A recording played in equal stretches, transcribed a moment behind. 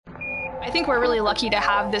I think we're really lucky to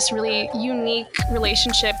have this really unique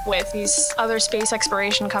relationship with these other space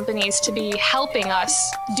exploration companies to be helping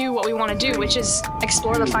us do what we want to do, which is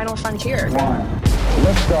explore the final frontier.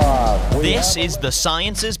 This is the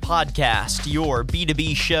Sciences Podcast, your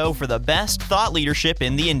B2B show for the best thought leadership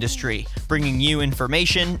in the industry, bringing you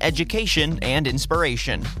information, education, and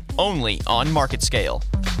inspiration, only on Market Scale.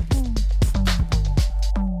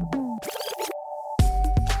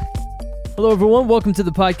 Hello, everyone. Welcome to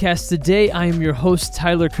the podcast. Today, I am your host,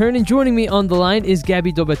 Tyler Kern, and joining me on the line is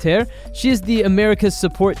Gabby Daubater. She is the America's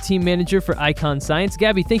Support Team Manager for Icon Science.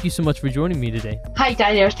 Gabby, thank you so much for joining me today. Hi,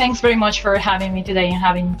 Tyler. Thanks very much for having me today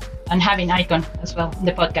and having Icon as well in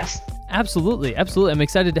the podcast. Absolutely. I'm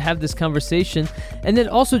excited to have this conversation. And then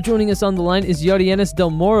also joining us on the line is Yarianis Del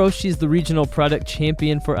Moro. She's the Regional Product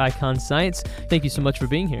Champion for Icon Science. Thank you so much for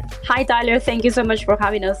being here. Hi, Tyler. Thank you so much for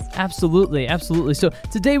having us. Absolutely. So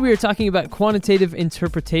today we are talking about quantitative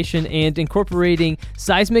interpretation and incorporating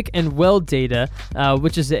seismic and well data,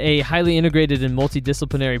 which is a highly integrated and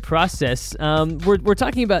multidisciplinary process. We're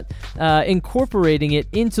talking about incorporating it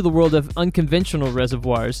into the world of unconventional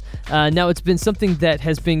reservoirs. Now, it's been something that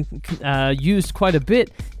has been used quite a bit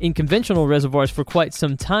in conventional reservoirs for quite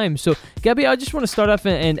some time. So, Gabby, I just want to start off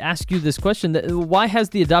and ask you this question. Why has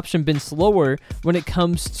the adoption been slower when it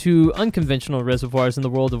comes to unconventional reservoirs in the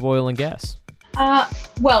world of oil and gas?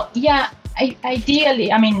 Ideally,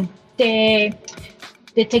 the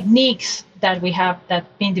techniques that we have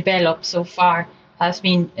that been developed so far has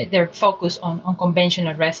been, they're focused on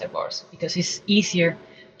conventional reservoirs because it's easier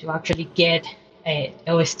to actually get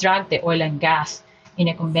or extract the oil and gas in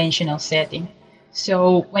a conventional setting.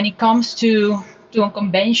 So when it comes to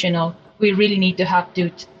unconventional, we really need to have to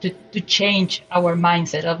change our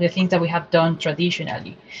mindset of the things that we have done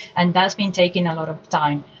traditionally. And that's been taking a lot of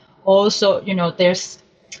time. Also, there's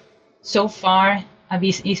so far,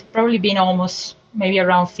 it's probably been almost maybe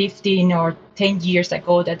around 15 or 10 years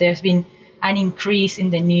ago that there's been an increase in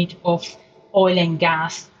the need of oil and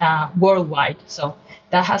gas worldwide. So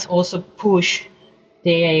that has also pushed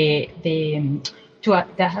the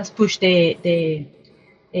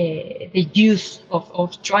use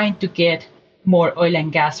of trying to get more oil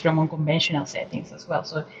and gas from unconventional settings as well.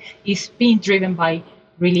 So it's being driven by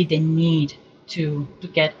really the need to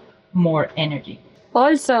get more energy.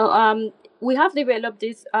 Also, we have developed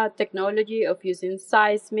this technology of using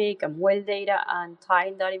seismic and well data and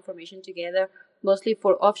tying that information together, mostly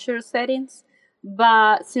for offshore settings.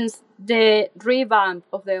 But since the revamp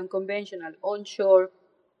of the unconventional onshore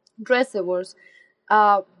reservoirs,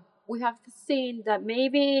 we have seen that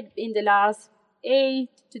maybe in the last 8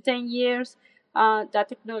 to 10 years, that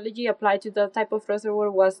technology applied to that type of reservoir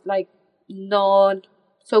was not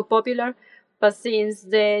so popular. But since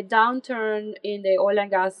the downturn in the oil and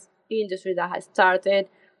gas industry that has started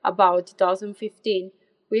about 2015,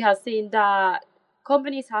 we have seen that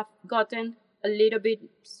companies have gotten a little bit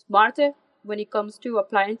smarter when it comes to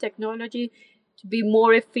applying technology to be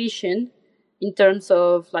more efficient in terms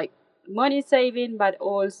of money saving, but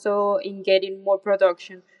also in getting more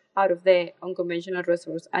production out of the unconventional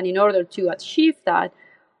resource. And in order to achieve that,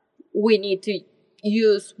 we need to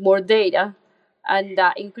use more data. And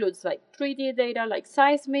that includes 3D data like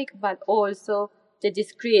seismic, but also the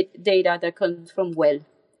discrete data that comes from well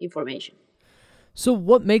information. So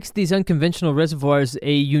what makes these unconventional reservoirs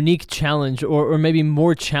a unique challenge or maybe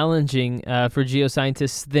more challenging for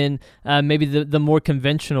geoscientists than maybe the more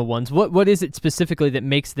conventional ones? What is it specifically that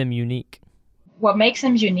makes them unique? What makes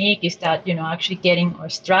them unique is that, actually getting or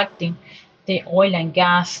extracting the oil and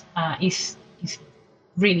gas is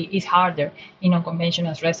harder in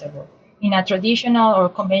unconventional reservoir. In a traditional or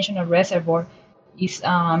conventional reservoir is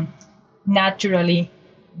naturally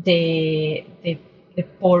the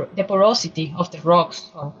porosity of the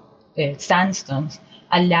rocks or the sandstones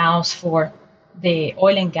allows for the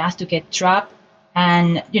oil and gas to get trapped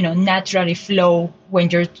and naturally flow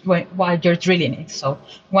while you're drilling it. So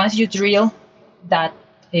once you drill, that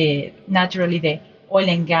naturally the oil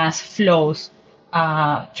and gas flows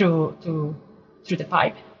through the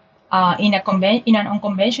pipe. In an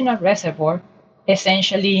unconventional reservoir,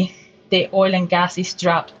 essentially the oil and gas is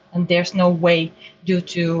trapped, and there's no way, due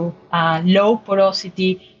to low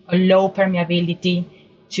porosity or low permeability,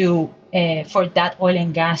 for that oil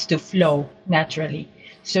and gas to flow naturally.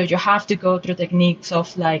 So you have to go through techniques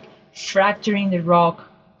of fracturing the rock,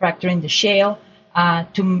 fracturing the shale,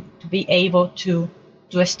 to be able to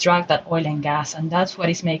extract that oil and gas, and that's what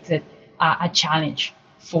makes it a challenge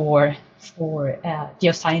for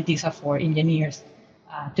geoscientists or for engineers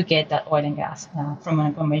to get that oil and gas from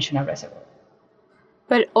a conventional reservoir.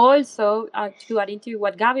 But also, to add into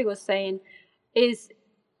what Gabby was saying, is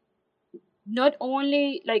not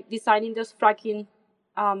only like designing those fracking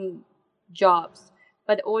jobs,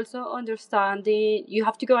 but also understanding, you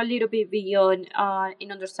have to go a little bit beyond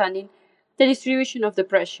in understanding the distribution of the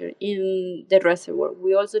pressure in the reservoir.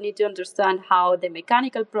 We also need to understand how the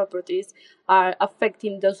mechanical properties are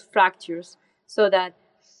affecting those fractures so that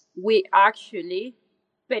we actually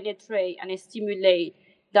penetrate and stimulate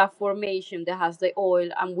that formation that has the oil,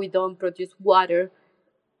 and we don't produce water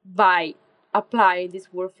by applying this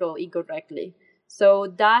workflow incorrectly. So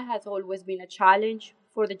that has always been a challenge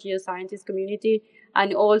for the geoscientist community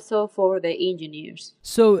and also for the engineers.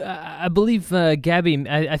 So I believe, Gabby,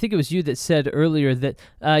 I think it was you that said earlier that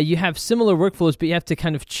you have similar workflows, but you have to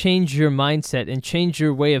kind of change your mindset and change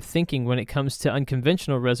your way of thinking when it comes to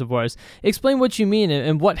unconventional reservoirs. Explain what you mean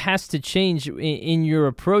and what has to change in your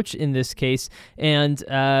approach in this case, and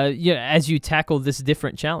as you tackle this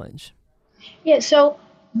different challenge. Yeah, so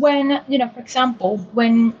when, for example,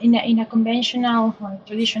 when in a conventional or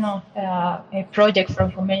traditional a project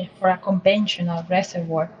for a conventional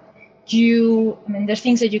reservoir, there's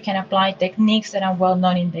things that you can apply, techniques that are well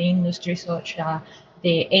known in the industry, such as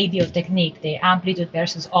the AVO technique, the amplitude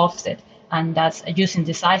versus offset, and that's using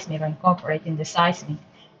the seismic or incorporating the seismic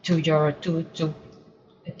to your to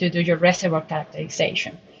do your reservoir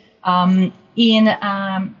characterization. In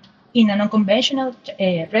an unconventional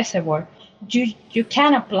reservoir, you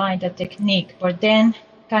can apply the technique, but then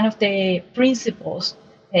kind of the principles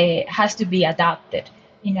has to be adapted.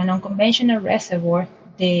 In an unconventional reservoir,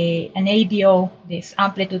 an AVO, this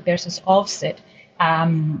amplitude versus offset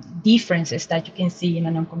differences that you can see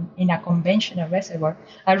in a conventional reservoir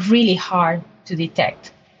are really hard to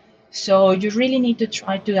detect. So you really need to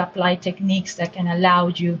try to apply techniques that can allow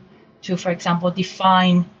you to, for example,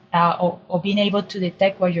 define or being able to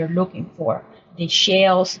detect what you're looking for, the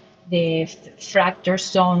shales, the fracture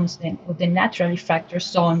zones, the naturally fractured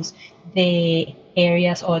zones, the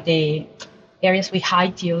areas with high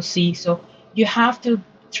TOC. So you have to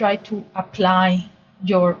try to apply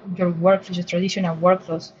your workflows, your traditional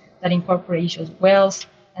workflows that incorporate your wells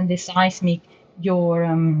and the seismic, your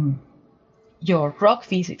rock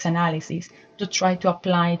physics analysis, to try to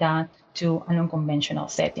apply that to an unconventional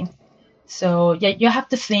setting. So yeah, you have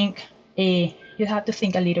to think a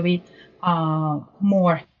little bit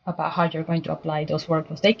more about how you're going to apply those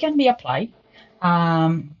workflows. They can be applied.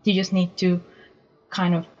 You just need to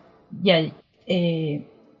kind of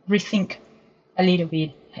rethink a little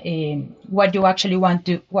bit what you actually want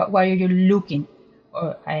to, what are you looking,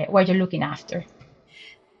 or what you're looking after.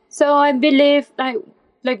 So I believe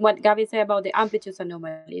like what Gabby said about the amplitude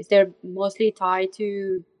anomalies, they're mostly tied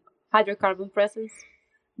to hydrocarbon presence,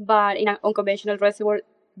 but in an unconventional reservoir,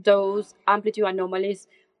 those amplitude anomalies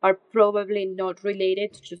are probably not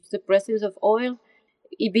related to just the presence of oil.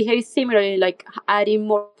 It behaves similarly, like adding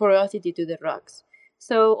more porosity to the rocks.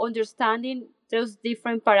 So understanding those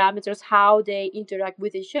different parameters, how they interact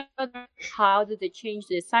with each other, how do they change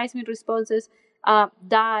the seismic responses,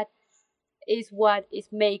 that is what is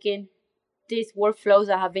making these workflows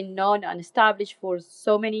that have been known and established for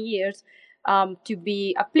so many years to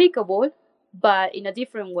be applicable, but in a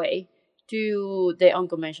different way to the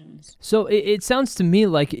unconventionals. So it sounds to me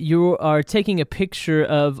like you are taking a picture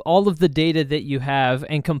of all of the data that you have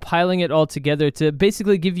and compiling it all together to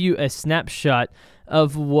basically give you a snapshot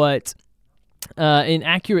of what, an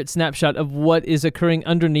accurate snapshot of what is occurring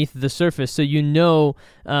underneath the surface. So you know,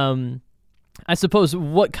 I suppose,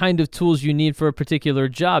 what kind of tools you need for a particular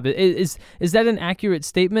job. Is that an accurate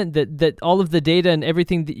statement, that all of the data and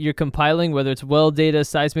everything that you're compiling, whether it's well data,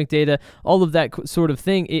 seismic data, all of that sort of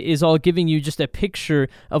thing, is all giving you just a picture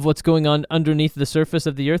of what's going on underneath the surface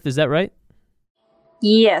of the earth? Is that right?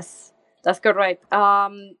 Yes, that's correct.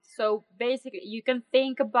 So basically, you can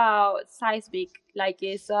think about seismic like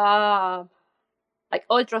it's like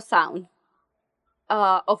ultrasound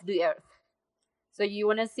of the earth. So you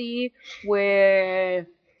want to see where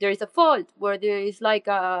there is a fault, where there is like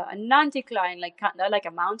an anticline, like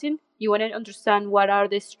a mountain. You want to understand what are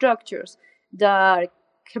the structures that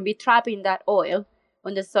can be trapping that oil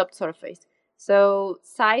on the subsurface. So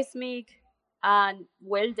seismic and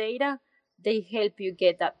well data, they help you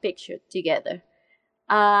get that picture together.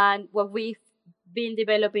 And what we've been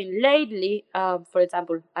developing lately, for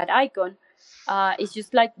example, at ICON, it's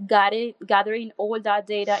just like gathering all that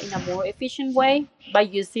data in a more efficient way by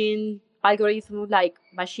using algorithms like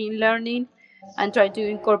machine learning and trying to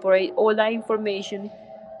incorporate all that information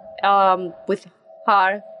with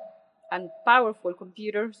hard and powerful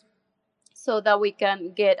computers so that we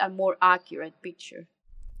can get a more accurate picture.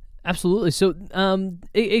 Absolutely. So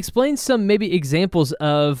explain some maybe examples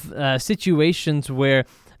of situations where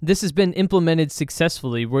this has been implemented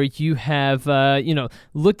successfully, where you have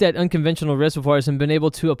looked at unconventional reservoirs and been able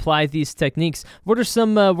to apply these techniques. What are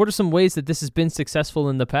some ways that this has been successful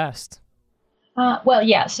in the past?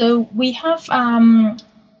 So we have,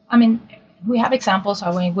 we have examples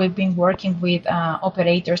of when we've been working with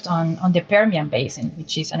operators on the Permian Basin,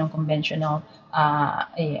 which is an unconventional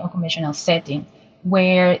setting,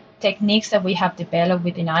 where techniques that we have developed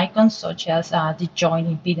within ICON, such as the joint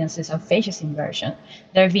impedances and phases inversion,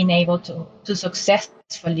 they've been able to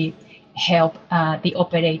successfully help the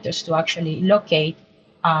operators to actually locate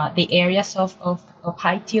the areas of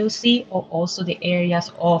high TOC, or also the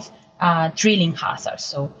areas of drilling hazards.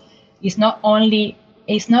 So it's not only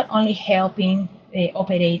helping the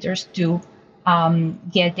operators to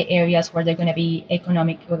get the areas where they're going to be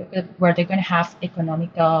where they're going to have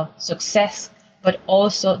economical success, but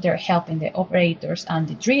also they're helping the operators and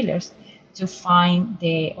the drillers to find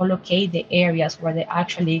or locate the areas where they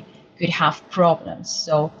actually could have problems.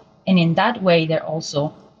 So, and in that way, they're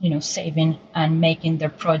also, saving and making their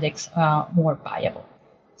projects more viable.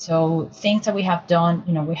 So things that we have done,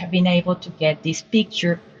 we have been able to get this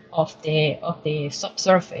picture of the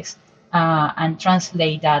subsurface and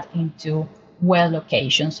translate that into well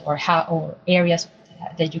locations or areas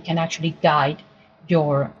that you can actually guide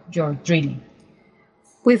your drilling.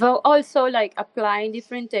 We've also applying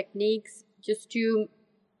different techniques just to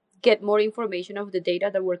get more information of the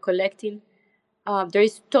data that we're collecting. There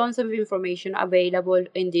is tons of information available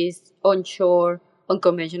in these onshore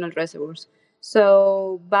unconventional reservoirs.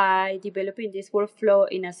 So by developing this workflow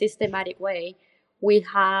in a systematic way, we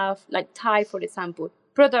have tie, for example,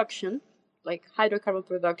 production, like hydrocarbon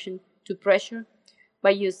production, to pressure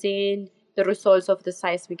by using the results of the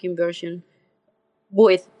seismic inversion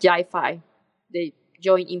with JIPHI, the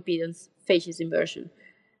joint impedance phases inversion.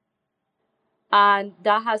 And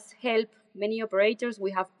that has helped many operators. We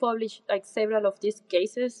have published several of these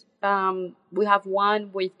cases. We have one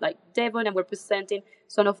with Devon, and we're presenting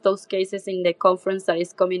some of those cases in the conference that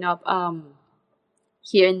is coming up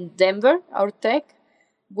here in Denver, our tech,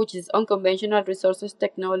 which is Unconventional Resources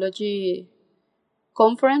Technology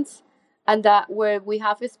Conference, and that where we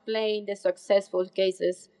have explained the successful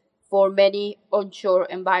cases for many onshore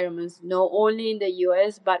environments, not only in the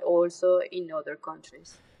US, but also in other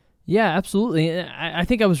countries. Yeah, absolutely. I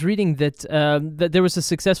think I was reading that that there was a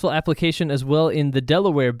successful application as well in the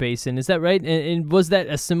Delaware Basin. Is that right? And was that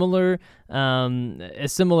a similar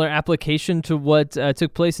application to what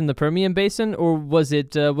took place in the Permian Basin, or was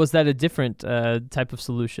that a different type of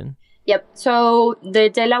solution? Yep. So the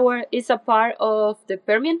Delaware is a part of the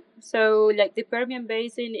Permian. So the Permian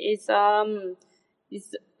Basin is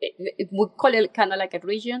we call it kind of like a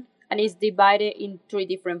region, and it's divided in 3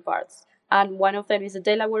 different parts. And one of them is the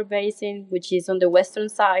Delaware Basin, which is on the western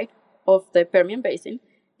side of the Permian Basin.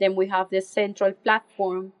 Then we have the central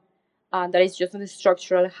platform that is just on the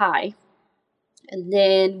structural high. And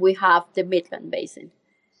then we have the Midland Basin.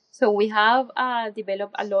 So we have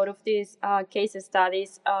developed a lot of these case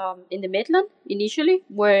studies in the Midland initially,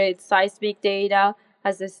 where seismic data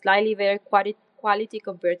has a slightly better quality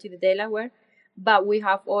compared to the Delaware. But we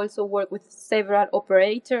have also worked with several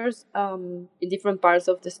operators in different parts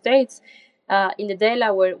of the states in the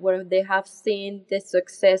Delaware, where they have seen the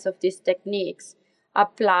success of these techniques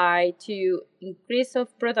apply to increase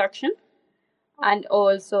of production and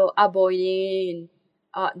also avoiding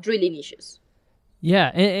drilling issues.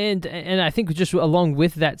 Yeah, and I think just along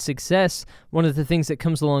with that success, one of the things that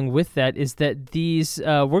comes along with that is that these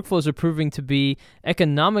workflows are proving to be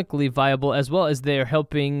economically viable, as well as they're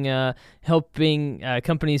helping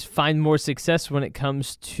companies find more success when it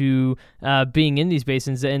comes to being in these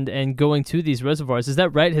basins and going to these reservoirs. Is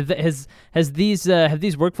that right? Have these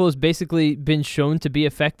workflows basically been shown to be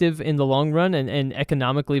effective in the long run and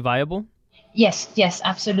economically viable? Yes,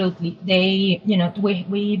 absolutely. They,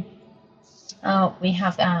 we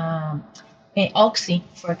have Oxy,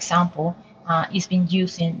 for example, has been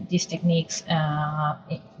using these techniques,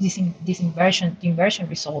 these inversion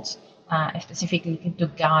results, specifically to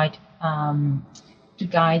guide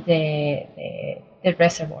the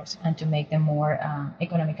reservoirs and to make them more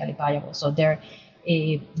economically viable. So they're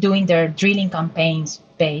doing their drilling campaigns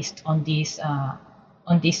based on these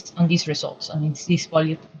results, on these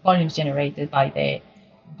volumes generated by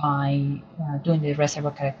doing the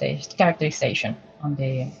reservoir characterization on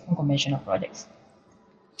the unconventional projects.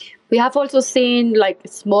 We have also seen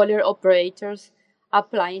smaller operators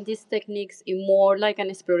applying these techniques in more like an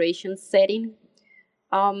exploration setting.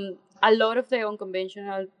 A lot of the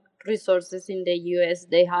unconventional resources in the US,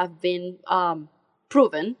 they have been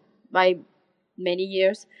proven by many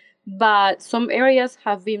years, but some areas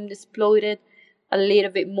have been exploited a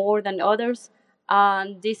little bit more than others.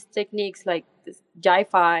 And these techniques like this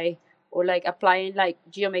GIFI or like applying like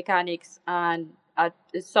geomechanics and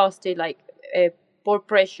exhausted like pore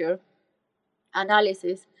pressure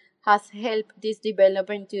analysis has helped this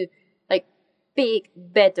development to like pick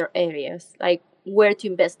better areas, like where to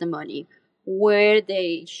invest the money, where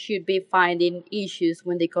they should be finding issues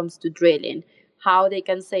when it comes to drilling, how they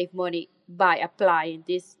can save money by applying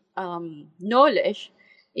this knowledge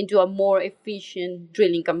into a more efficient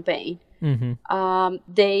drilling campaign.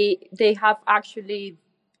 They have actually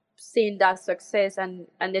seen that success, and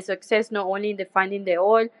the success not only in the finding the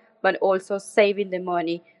oil but also saving the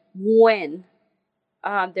money when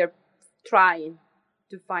they're trying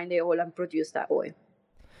to find the oil and produce that oil.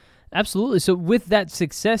 Absolutely. So with that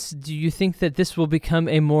success, do you think that this will become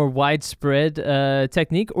a more widespread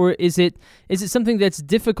technique, or is it something that's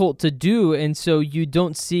difficult to do, and so you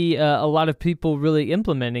don't see a lot of people really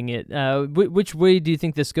implementing it? Which way do you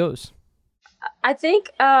think this goes? I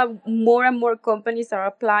think more and more companies are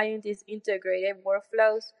applying these integrated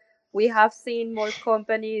workflows. We have seen more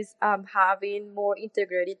companies having more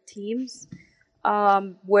integrated teams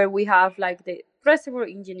where we have like the reservoir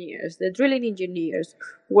engineers, the drilling engineers,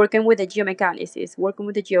 working with the geomechanicists, working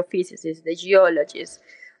with the geophysicists, the geologists,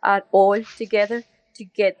 all together to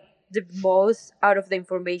get the most out of the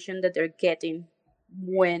information that they're getting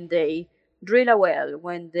when they drill a well,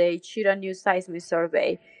 when they shoot a new seismic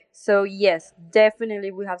survey. So yes,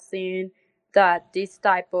 definitely we have seen that this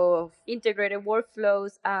type of integrated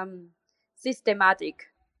workflows, systematic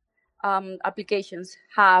applications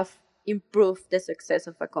have improved the success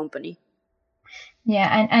of a company.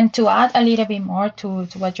 Yeah, and to add a little bit more to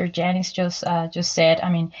what your Janice just said, I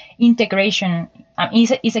mean, integration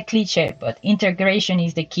is a cliche, but integration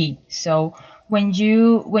is the key. So when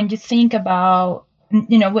you think about,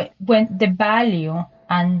 when the value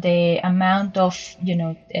and the amount of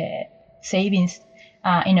savings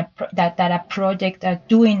in that a project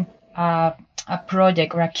doing a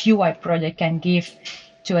project or a QI project can give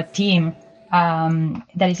to a team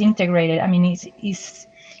that is integrated, I mean,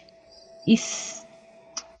 is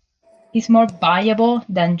more viable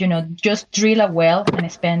than just drill a well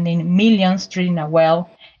and spending millions drilling a well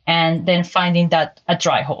and then finding that a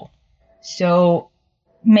dry hole. So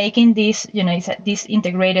making this this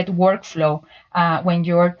integrated workflow when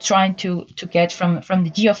you're trying to get from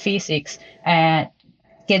the geophysics and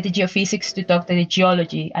get the geophysics to talk to the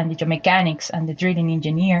geology and the geomechanics and the drilling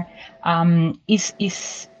engineer is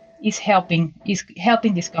helping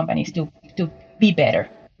these companies to be better,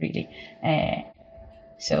 really.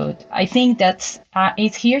 So I think that's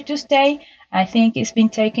it's here to stay. I think it's been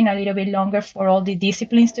taking a little bit longer for all the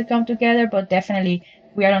disciplines to come together, but definitely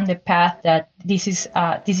we are on the path that this is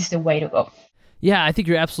the way to go. Yeah, I think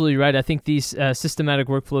you're absolutely right. I think these systematic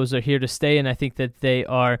workflows are here to stay, and I think that they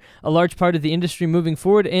are a large part of the industry moving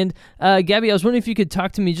forward. And Gabby, I was wondering if you could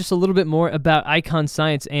talk to me just a little bit more about Icon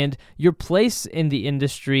Science and your place in the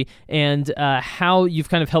industry and how you've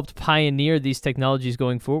kind of helped pioneer these technologies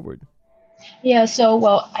going forward. Yeah,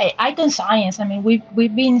 so Icon Science, I mean,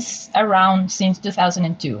 we've been around since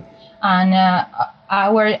 2002, and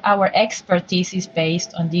our expertise is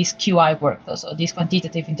based on this QI workflow, so this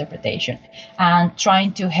quantitative interpretation, and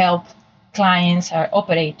trying to help clients or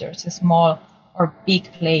operators, small or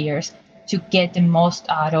big players, to get the most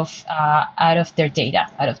out of their data,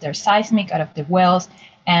 out of their seismic, out of the wells,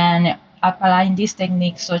 and applying these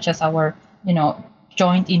techniques such as our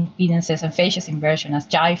joint impedances and phase inversion as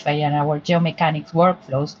GIFI and our geomechanics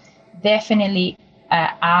workflows definitely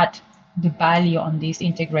add the value on these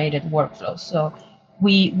integrated workflows. So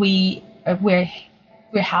we're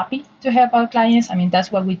happy to help our clients. I mean,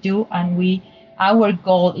 that's what we do, and our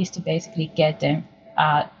goal is to basically get them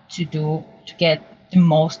to get the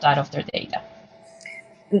most out of their data.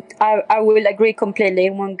 I will agree completely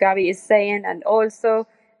with what Gabby is saying, and also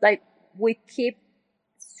like we keep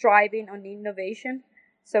striving on innovation.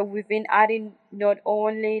 So we've been adding not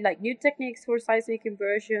only like new techniques for seismic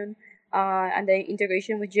inversion and the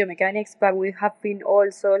integration with geomechanics, but we have been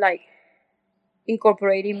also like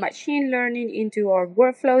incorporating machine learning into our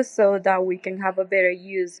workflows so that we can have a better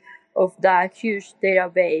use of that huge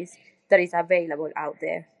database that is available out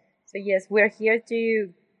there. So yes, we're here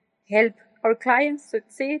to help our clients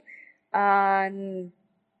succeed and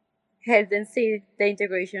help them see the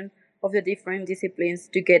integration of the different disciplines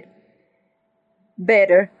to get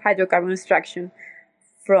better hydrocarbon extraction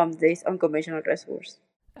from these unconventional reservoirs.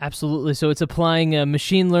 Absolutely. So it's applying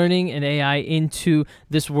machine learning and AI into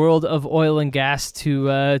this world of oil and gas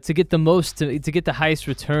to get the most, to get the highest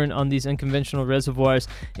return on these unconventional reservoirs.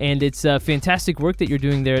 And it's fantastic work that you're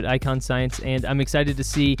doing there at Icon Science. And I'm excited to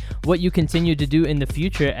see what you continue to do in the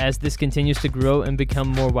future as this continues to grow and become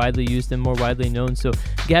more widely used and more widely known. So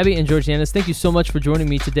Gabby and Georgianis, thank you so much for joining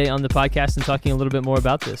me today on the podcast and talking a little bit more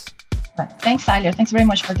about this. Thanks, Tyler. Thanks very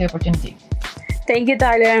much for the opportunity. Thank you,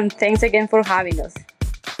 Tyler, and thanks again for having us.